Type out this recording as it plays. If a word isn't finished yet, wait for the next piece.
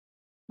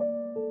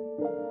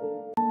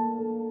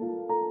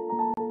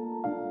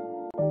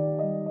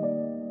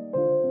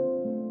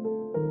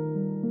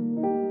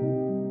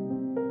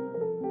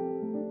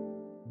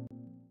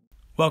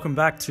Welcome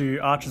back to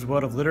Archer's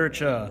World of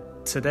Literature.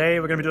 Today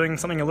we're going to be doing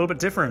something a little bit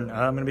different.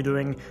 I'm going to be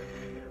doing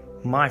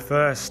my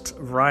first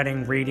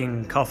writing,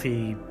 reading,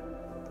 coffee,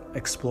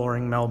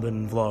 exploring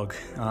Melbourne vlog.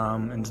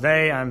 And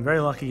today I'm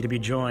very lucky to be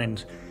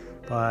joined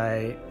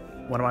by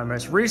one of my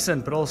most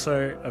recent, but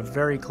also a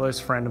very close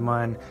friend of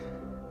mine,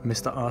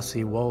 Mr.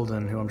 R.C.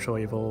 Walden, who I'm sure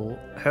you've all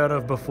heard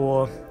of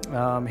before.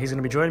 He's going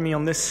to be joining me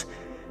on this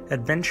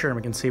adventure, and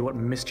we can see what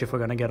mischief we're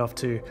going to get up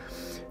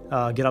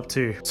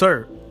to.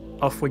 So,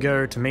 off we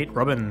go to meet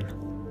Robin.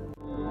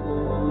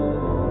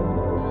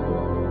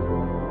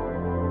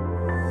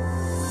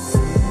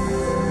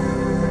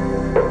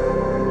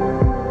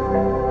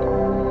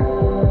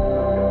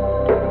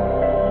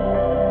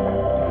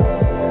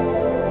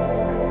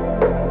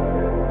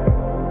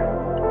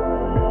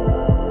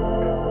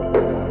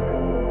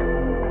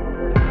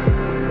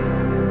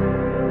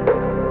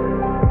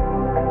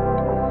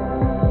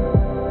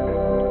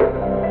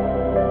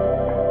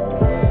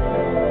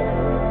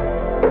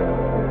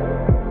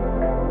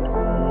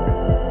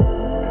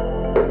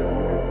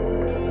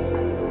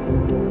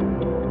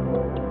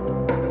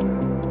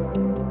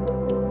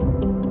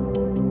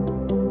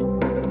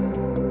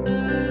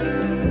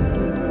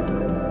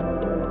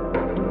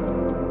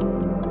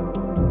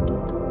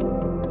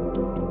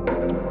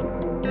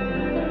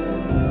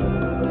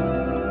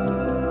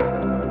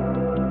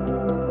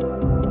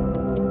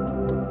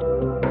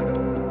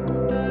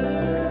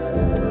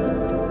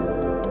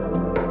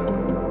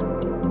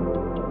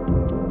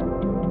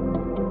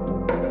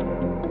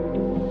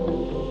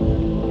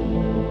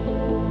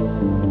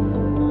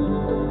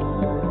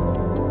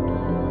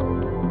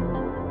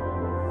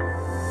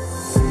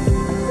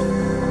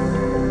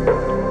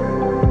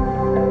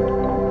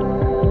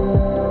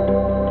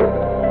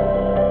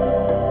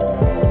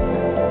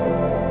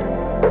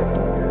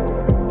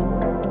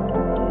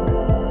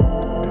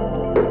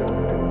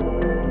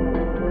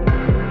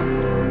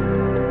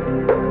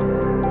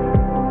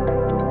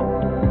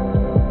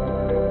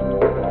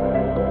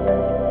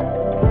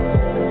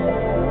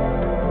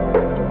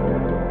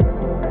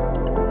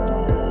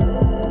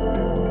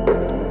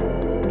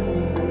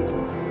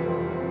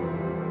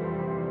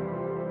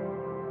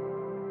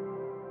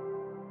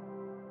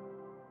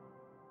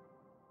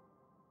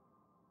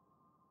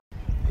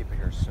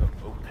 So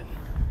open.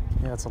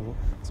 Yeah, it's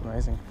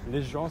amazing.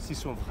 Les gens s'y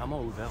sont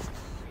vraiment ouverts.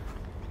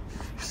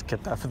 Just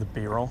get that for the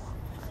B-roll.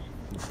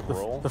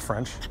 Roll? The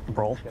French.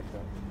 Roll.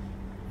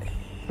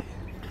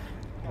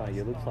 Oh,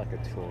 you look like a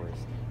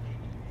tourist.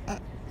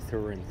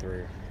 Through and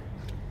through.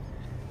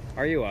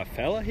 Are you a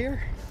fella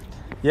here?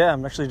 Yeah,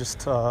 I'm actually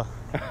just, yeah,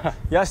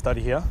 I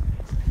study here.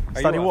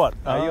 Study what?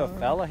 Are you a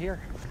fella here?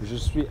 Je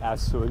suis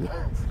asshole.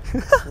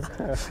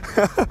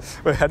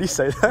 Wait, how do you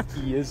say that?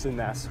 He is an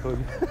asshole.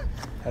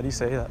 How do you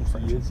say that in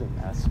French? He is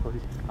an asshole.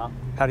 Huh?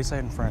 How do you say it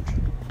in French?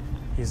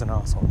 He's an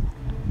asshole.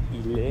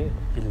 Il est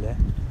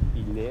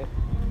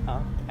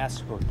un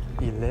asshole.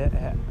 Il est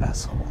un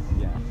asshole.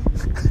 Yeah.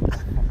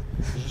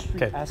 Je suis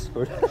Okay.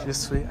 asshole. Je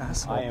suis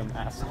asshole. I am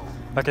asshole.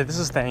 Okay, this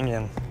is staying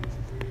in.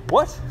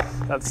 What?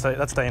 That's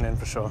staying in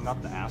for sure.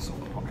 Not the asshole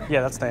part.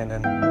 Yeah, that's staying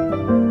in.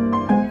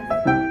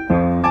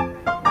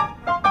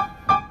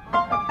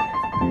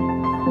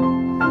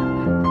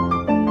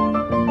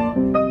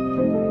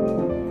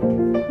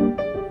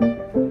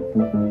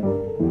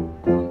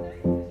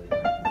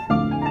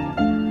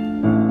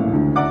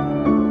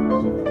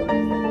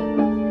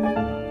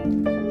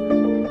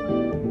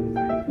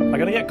 I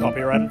gotta get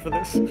copyrighted for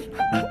this.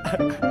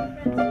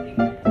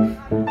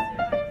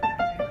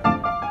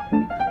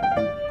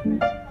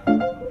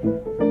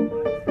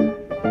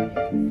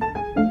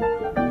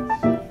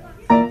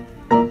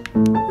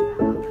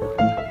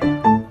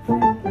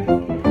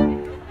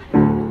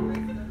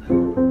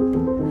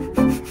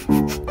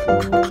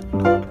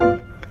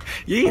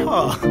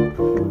 Yeehaw!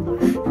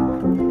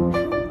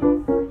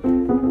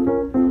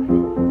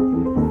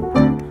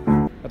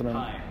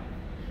 Hi,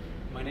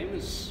 my name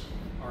is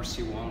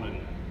R.C.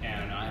 Walden,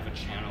 and I have a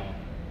channel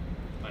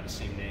by the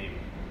same name.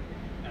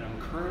 And I'm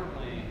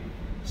currently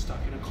stuck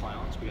in a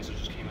clouds because I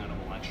just came out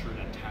of a lecture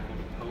that tackled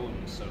the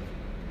poems of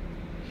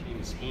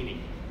James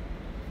Heaney.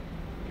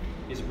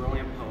 He's a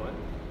brilliant poet.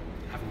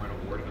 I haven't read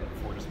a word of it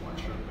before this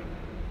lecture,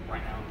 but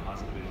right now I'm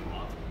positively in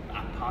love.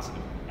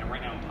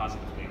 Right now I'm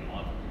positively in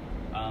love.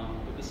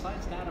 But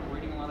besides that, I'm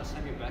reading a lot of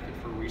Samuel Beckett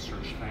for a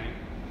research thing.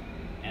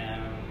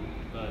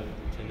 But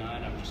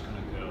tonight I'm just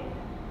gonna go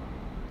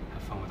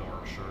have fun with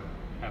Archer,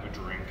 have a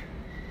drink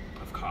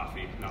of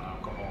coffee, not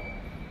alcohol,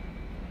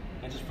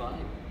 and just vibe.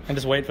 And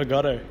just wait for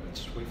Goddo.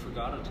 Just wait for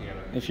Goddo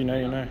together. If you know,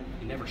 you know.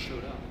 He never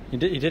showed up. You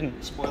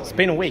didn't. Spoiler, It's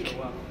been a week.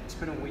 It's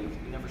been a week.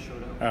 He never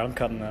showed up. Alright, I'm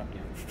cutting that.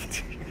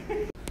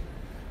 Yeah.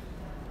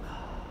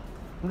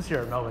 I'm just here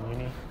at Melbourne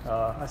Uni.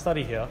 I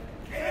study here.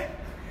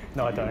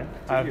 No, I don't.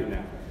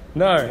 Now.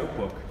 No.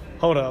 Notebook.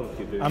 Hold up.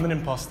 You do. I'm an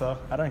imposter.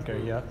 I don't go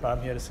here, but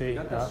I'm here to see. You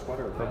got that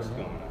sweater vest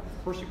going on.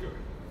 Of course you go.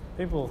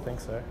 People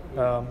think so.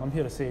 I'm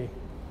here to see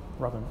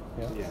Robin.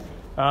 Yeah. Yeah.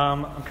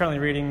 I'm currently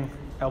reading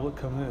Albert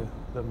Camus,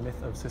 The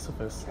Myth of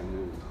Sisyphus.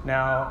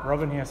 Now,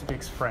 Robin here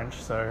speaks French,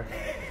 so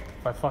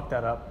if I fuck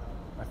that up,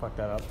 I fucked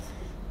that up.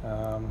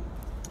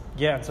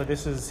 Yeah, and so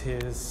this is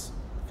his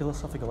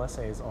philosophical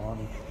essays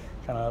on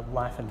kind of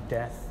life and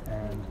death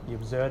and the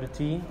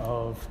absurdity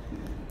of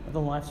whether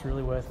life's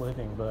really worth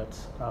living. But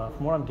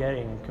from what I'm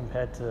getting,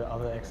 compared to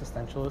other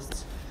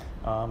existentialists,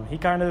 he's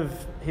kind of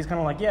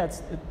like, yeah,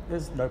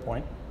 there's no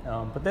point.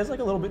 But there's like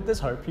a little bit, there's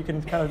hope. You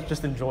can kind of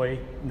just enjoy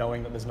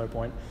knowing that there's no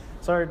point.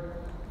 So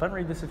don't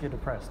read this if you're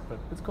depressed, but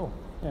it's cool.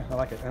 Yeah, I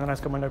like it. And then I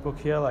just got my notebook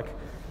here, like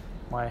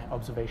my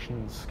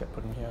observations get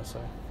put in here, so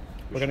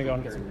we're going to go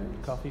and get some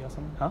coffee or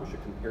something. Huh? We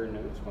should compare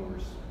notes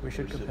when we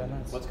should compare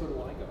notes. Let's go to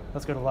LIGO.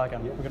 Let's go to LIGO.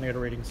 Yeah. We're going to go to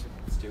readings.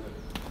 Let's do it.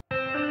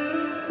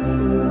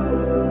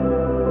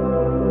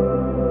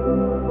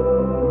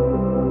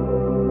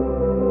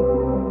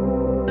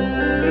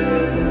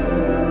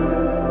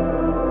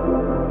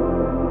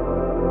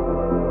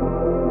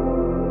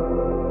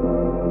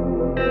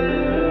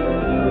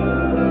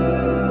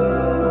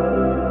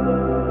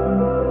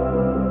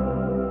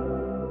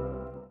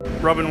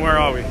 Robin, where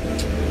are we?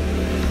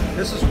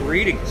 This is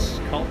Readings.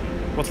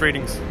 What's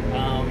Readings?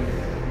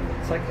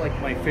 It's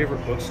like my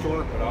favorite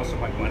bookstore, but also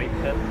my money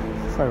pit.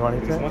 Sorry, money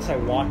pit? Once I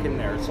walk in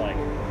there, it's like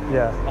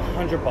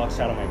 $100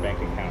 out of my bank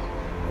account.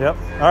 Yep.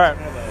 All right.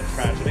 Kind of a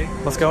tragedy.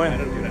 Let's go in. I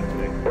don't do that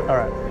today. All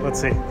right. Let's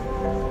see.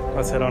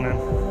 Let's head on in.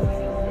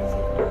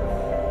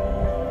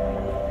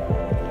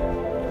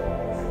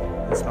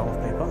 The smell of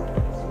paper.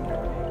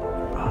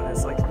 Oh,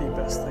 that's like the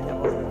best thing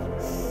ever.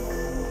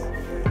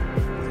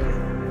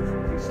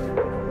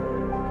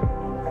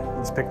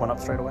 Let's pick one up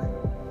straight away.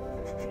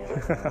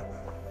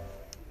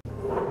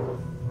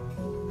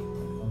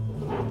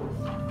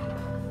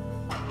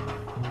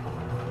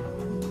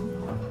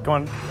 Go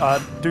on,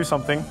 do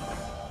something.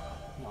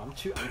 No, I'm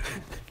trying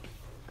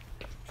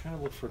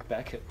to look for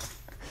Beckett.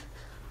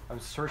 I'm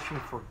searching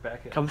for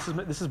Beckett. Come,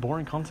 this is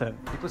boring content.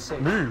 People say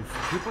move.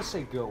 People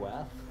say go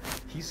F.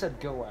 He said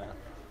go F.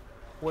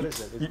 What is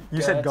it?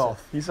 You said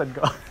golf. You said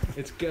golf.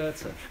 It's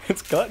Goethe.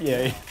 It's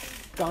Gautier.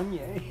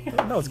 Gagne.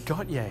 No, it's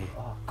Gautier.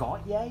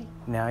 Gautier?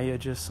 Now you're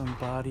just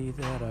somebody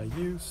that I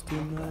used to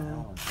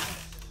know.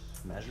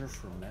 Measure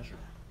for measure.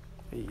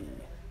 Hey.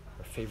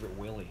 Our favorite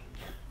Willie.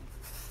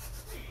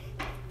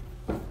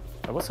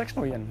 Oh, what section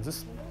are we in? Is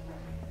this?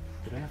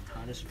 Do they have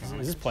Titus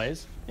Drawings? Is this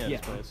plays? Yeah, Yeah.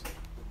 it's plays.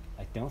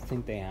 I don't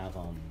think they have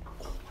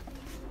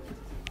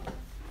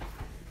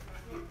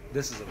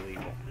This is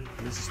illegal.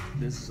 This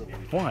is illegal.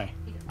 Why?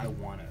 I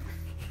want it,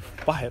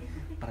 Buy it.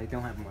 but I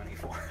don't have money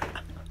for it.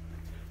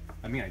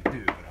 I mean, I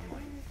do, but I'm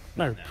like,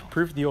 No,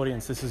 prove to the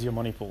audience this is your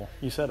money pool.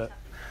 You said it.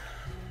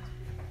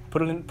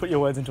 Put it in. Put your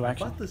words into I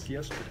action. bought this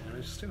yesterday, and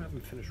I still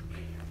haven't finished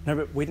reading it. No,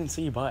 but we didn't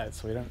see you buy it,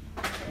 so we don't.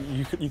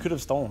 You could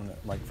have stolen it,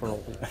 like for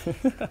all.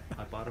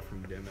 I bought it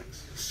from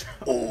Dimmicks.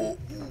 So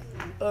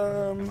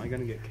Am I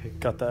gonna get kicked?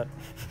 Got that.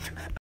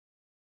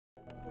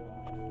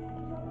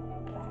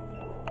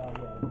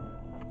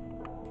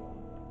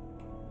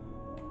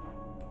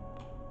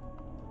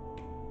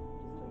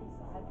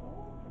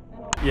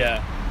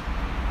 Yeah.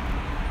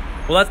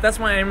 Well, that's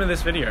my aim of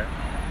this video.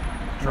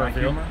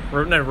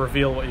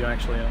 Reveal what you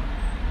actually are.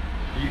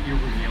 You're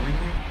revealing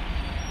me?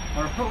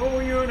 Our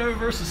whole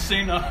universe has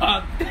seen a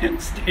hot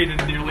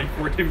stated nearly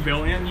 14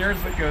 billion years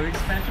ago.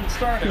 Expansion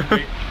started.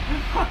 Wait.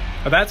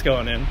 Oh, that's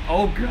going in.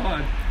 Oh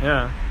God.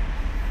 Yeah.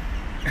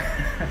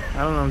 I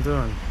don't know what I'm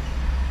doing.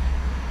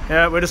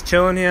 Yeah, we're just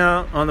chilling here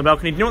on the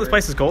balcony. Do you know what this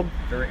place is called?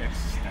 Very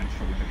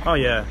existential. Oh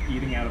yeah.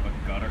 Eating out of a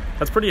gutter.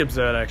 That's pretty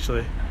absurd,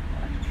 actually.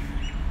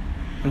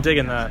 I'm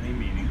digging that. Any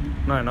meaning?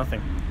 No,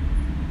 nothing.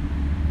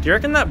 Do you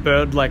reckon that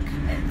bird, like,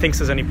 thinks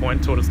there's any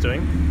point to what it's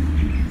doing?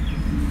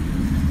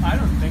 I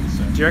don't think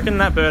so. Do you reckon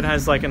that bird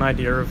has, like, an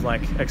idea of,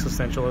 like,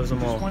 existentialism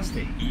He or... just wants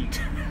to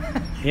eat.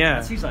 Yeah.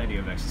 That's his idea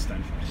of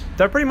existentialism.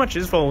 That pretty much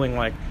is following,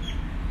 like,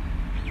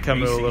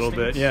 Camus a little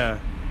bit, yeah.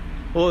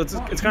 Well, it's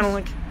kind of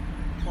like...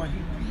 Well,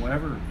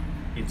 whatever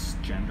its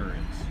gender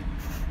is.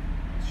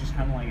 It's just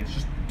kind of like, it's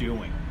just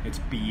doing. It's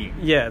being.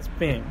 Yeah, it's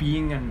being.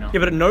 Being enough. Yeah,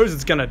 but it knows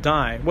it's gonna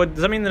die. What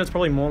does that mean? That it's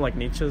probably more like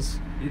Nietzsche's?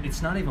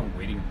 It's not even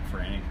waiting for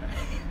anything.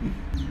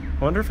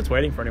 I wonder if it's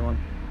waiting for anyone.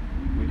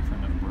 Waiting for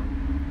another bro.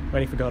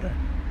 Waiting for Godot.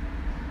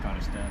 God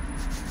is dead.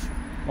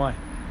 Why?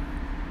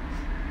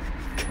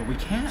 But we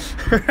can't.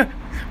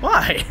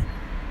 Why?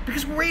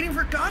 Because we're waiting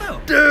for Godot.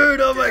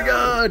 Dude, oh my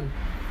God.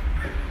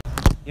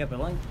 Yeah, but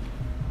like,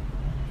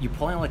 you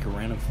pull out like a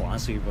random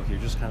philosophy book, you're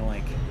just kind of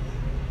like,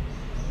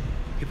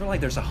 people are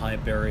like, there's a high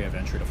barrier of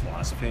entry to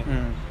philosophy,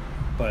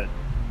 but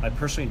I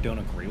personally don't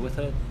agree with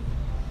it,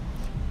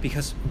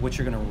 because what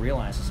you're going to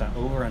realize is that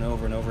over and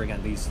over and over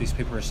again, these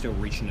people are still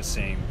reaching the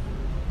same,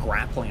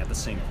 grappling at the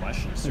same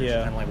questions. They're just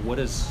kind of like, what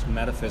is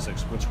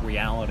metaphysics? What's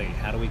reality?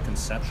 How do we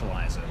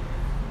conceptualize it?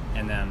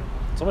 And then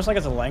it's almost like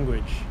it's a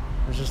language.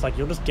 It's just like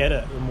you'll just get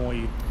it the more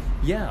you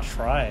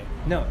try.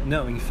 No.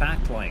 In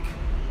fact, like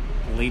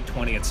late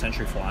 20th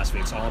century philosophy,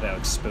 it's all about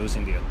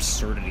exposing the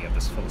absurdity of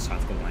this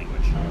philosophical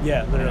language.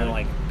 Yeah, literally. And then,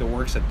 like the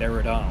works of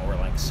Derrida or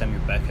like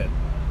Samuel Beckett.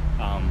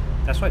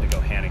 That's why they go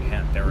hand in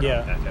hand.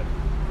 Derrida and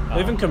Beckett.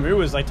 Even Camus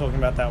was like talking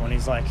about that when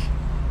he's like,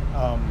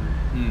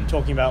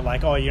 talking about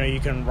like, oh, you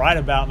can write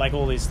about like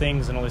all these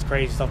things and all this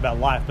crazy stuff about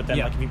life, but then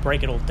like if you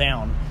break it all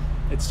down,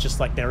 it's just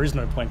like there is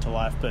no point to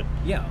life, but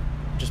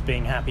just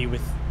being happy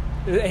with.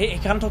 He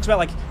kind of talks about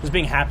like just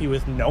being happy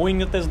with knowing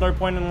that there's no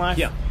point in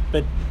life,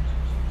 but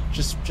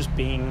just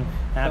being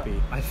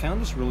happy. But I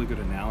found this really good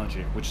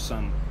analogy, which is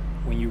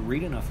when you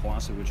read enough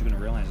philosophy, what you're going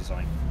to realize is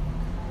like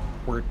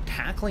we're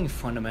tackling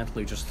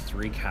fundamentally just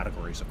three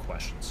categories of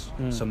questions.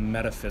 So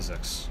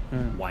metaphysics,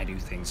 why do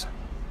things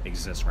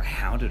exist, or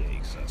how do they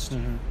exist?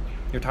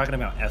 You're talking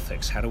about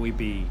ethics, how do we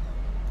be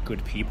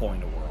good people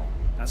in the world?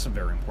 That's a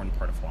very important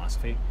part of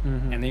philosophy.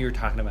 And then you're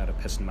talking about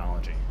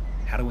epistemology,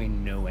 how do we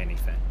know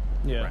anything?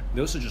 Right?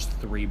 Those are just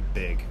three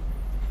big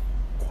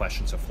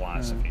questions of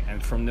philosophy,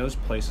 and from those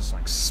places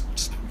like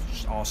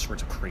all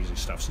sorts of crazy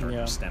stuff started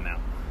to stem out.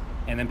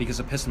 And then because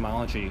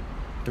epistemology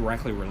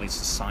directly relates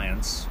to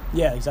science,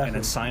 and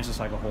then science is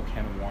like a whole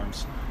can of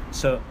worms.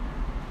 So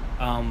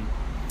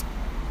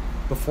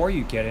before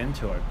you get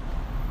into it,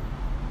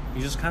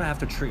 you just kind of have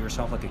to treat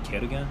yourself like a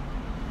kid again.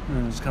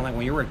 It's kind of like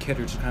when you were a kid,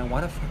 you're just kind of,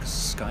 why the fuck is the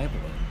sky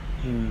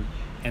blue?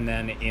 And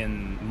then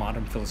in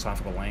modern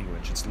philosophical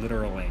language, it's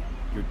literally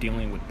you're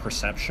dealing with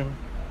perception,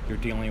 you're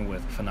dealing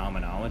with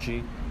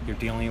phenomenology, you're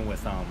dealing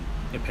with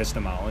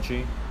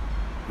epistemology.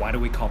 Why do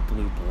we call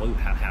blue blue?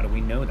 How do we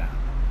know that?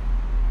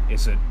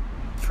 Is it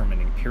from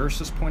an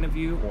empiricist point of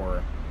view,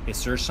 or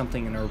is there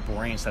something in our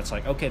brains that's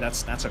like, okay,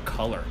 that's a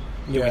color?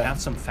 Do we have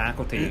some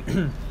faculty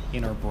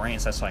in our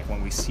brains that's like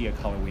when we see a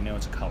color, we know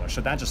it's a color?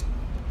 So that just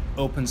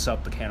opens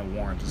up the can of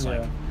worms. It's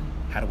like,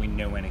 how do we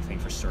know anything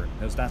for certain?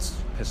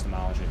 That's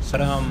epistemology.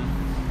 But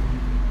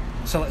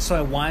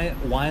so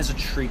why is a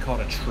tree called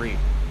a tree?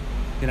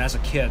 As a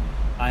kid,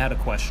 I had a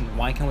question: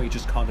 why can't we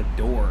just call the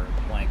door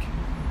like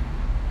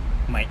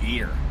my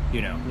ear?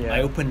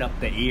 I opened up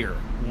the ear.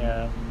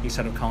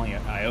 Instead of calling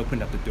it, I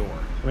opened up the door.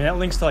 I mean, that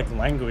links to like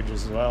language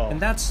as well. And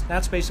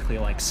that's basically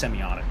like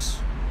semiotics.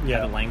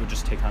 How the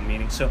languages take on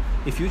meaning. So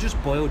if you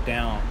just boil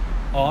down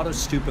all those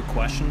stupid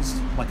questions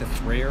like a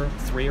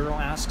three-year-old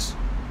asks,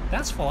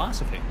 that's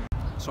philosophy.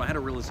 So I had a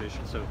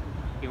realization. So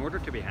in order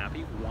to be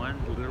happy,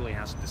 one literally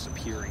has to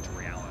disappear into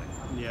reality.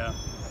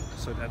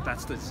 So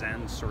that's the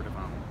Zen sort of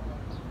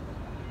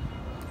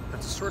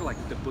that's sort of like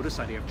the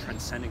Buddhist idea of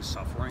transcending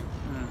suffering,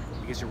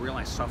 because you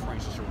realize suffering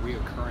is just a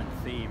reoccurrent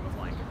theme of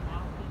like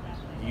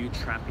you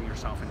trapping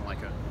yourself in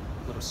like a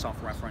little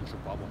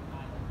self-referential bubble.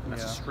 And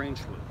that's a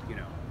strange loop,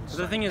 But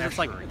the thing is, it's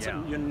like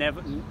you're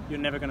never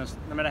gonna,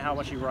 no matter how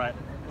much you write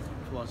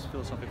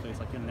philosophically,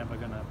 it's like you're never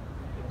gonna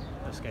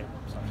escape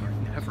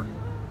suffering. Never.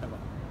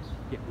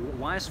 Yeah.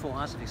 Why is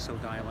philosophy so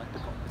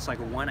dialectical? It's like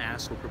one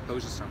asshole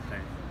proposes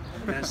something,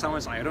 and then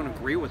someone's like, I don't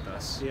agree with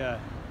this.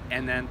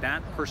 And then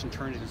that person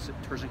turns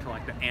into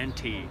like the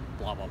anti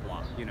blah blah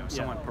blah.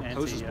 Someone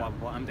proposes blah blah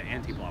blah. I'm the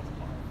anti blah blah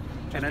blah.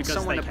 And then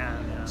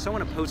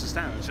someone opposes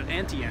that. It's an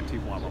anti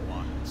blah blah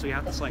blah. So you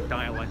have this like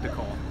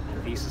dialectical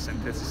thesis,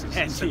 antithesis,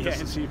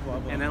 anti blah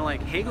blah. And then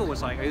like Hegel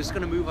was like, it's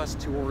going to move us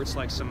towards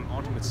like some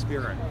ultimate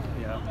spirit.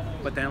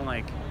 But then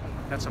like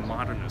that's a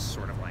modernist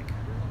sort of like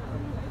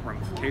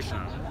ramification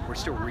of it. We're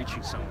still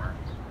reaching somewhere.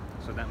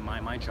 So that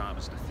my job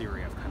is the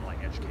theory of kind of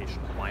like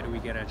education. Why do we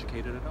get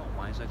educated at all?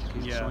 Why is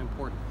education so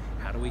important?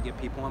 How do we get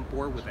people on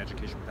board with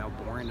education without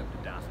boring them to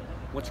death?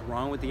 What's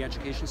wrong with the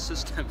education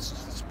system?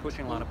 It's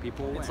pushing a lot of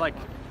people away. It's like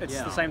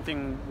the same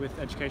thing with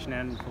education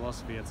and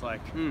philosophy. It's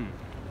like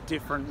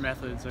different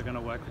methods are going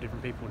to work for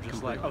different people,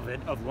 just like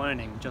of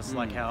learning, just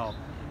like how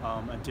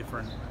a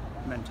different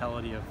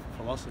mentality of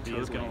philosophy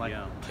is going to like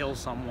kill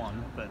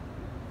someone but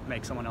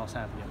make someone else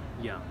happier.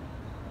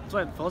 That's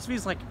why philosophy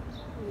is like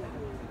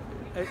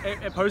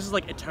it poses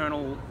like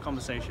eternal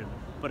conversation,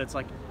 but it's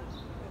like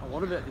a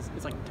lot of it is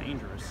it's like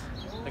dangerous.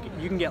 Like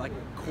you can get like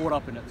caught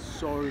up in it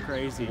so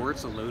crazy.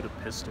 Words a load of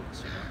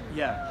pistols.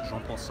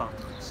 Jean-Paul Sartre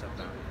said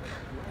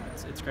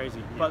that. It's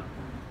crazy, but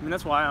I mean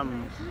that's why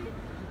I'm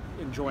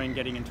enjoying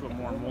getting into it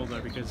more and more though,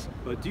 because.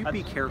 But do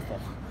be careful.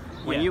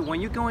 When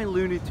you're going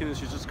Looney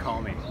Tunes, you just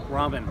call me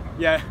Robin.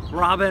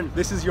 Robin,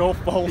 this is your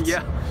fault.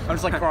 I'm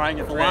just like crying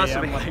at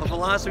philosophy. The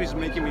philosophy is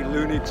making me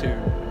Looney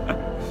Tune.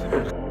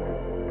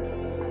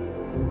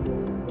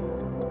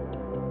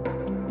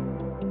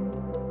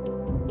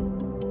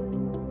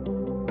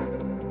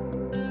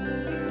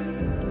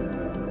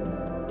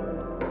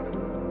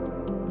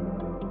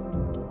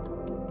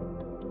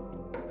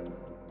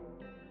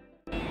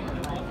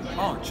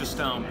 Just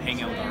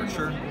hang out with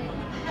Archer.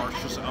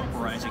 Archer's an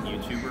uprising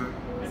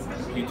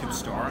YouTube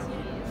star.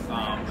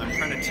 I'm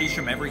trying to teach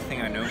him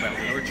everything I know about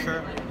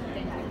literature,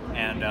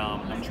 and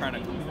I'm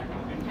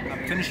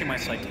finishing my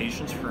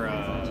citations for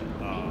a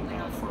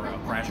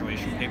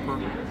graduation paper.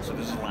 So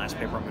this is the last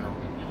paper I'm going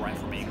to write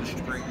for my English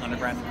degree,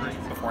 undergrad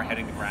degree, before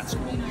heading to grad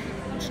school.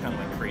 It's kind of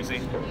like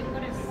crazy.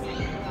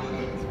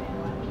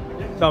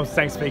 No,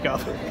 thanks. Speak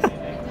up.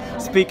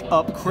 Speak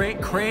up.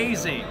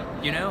 Crazy.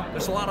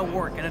 There's a lot of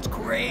work and it's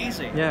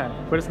crazy. Yeah,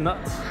 but it's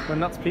nuts. We're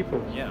nuts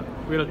people. Yeah.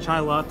 We got a chai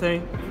latte,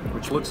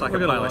 which looks like a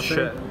pile of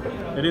shit.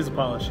 It is a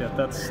pile of shit.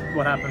 That's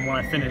what happened when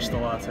I finished the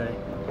latte.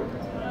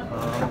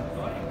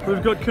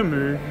 We've got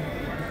Camus.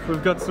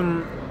 We've got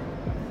some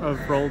of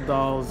Roald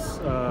Dahl's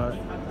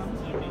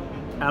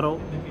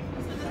adult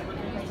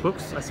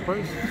books, I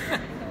suppose.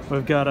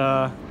 We've got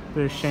a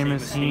bit of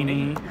Seamus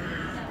Heaney.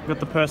 We've got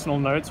the personal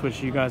notes,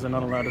 which you guys are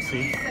not allowed to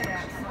see.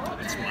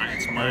 It's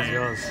my That is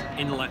yours.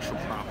 intellectual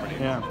property.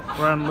 Yeah,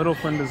 we're on Little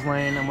Flinders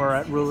Lane, and we're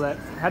at Roulette.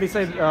 How do you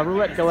say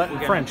Roulette Galette in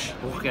French?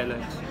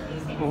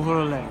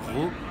 Roulette.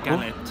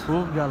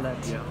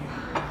 Galette. Yeah.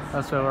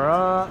 That's where we're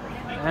at,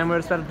 and we're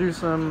just about to do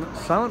some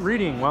silent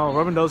reading while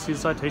Robin does his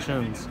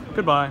citations.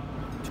 Goodbye.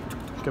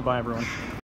 Goodbye, everyone.